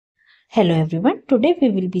Hello everyone, today we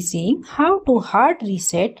will be seeing how to hard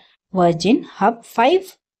reset Virgin Hub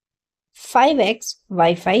 5x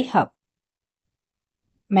Wi-Fi Hub.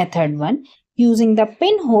 Method 1. Using the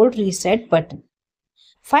pinhole reset button.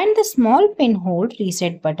 Find the small pinhole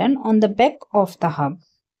reset button on the back of the hub.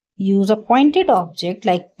 Use a pointed object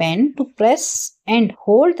like pen to press and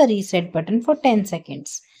hold the reset button for 10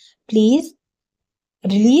 seconds. Please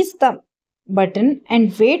release the button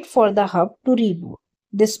and wait for the hub to reboot.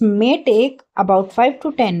 This may take about 5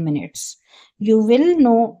 to 10 minutes. You will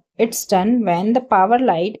know it's done when the power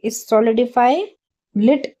light is solidified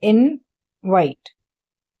lit in white.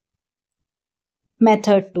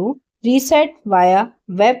 Method 2. Reset via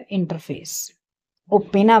web interface.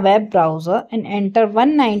 Open a web browser and enter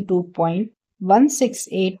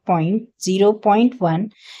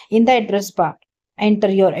 192.168.0.1 in the address bar. Enter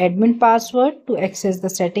your admin password to access the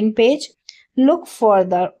setting page. Look for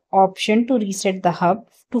the option to reset the hub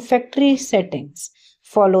to factory settings.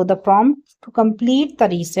 Follow the prompt to complete the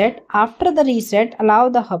reset. After the reset, allow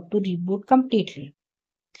the hub to reboot completely.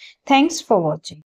 Thanks for watching.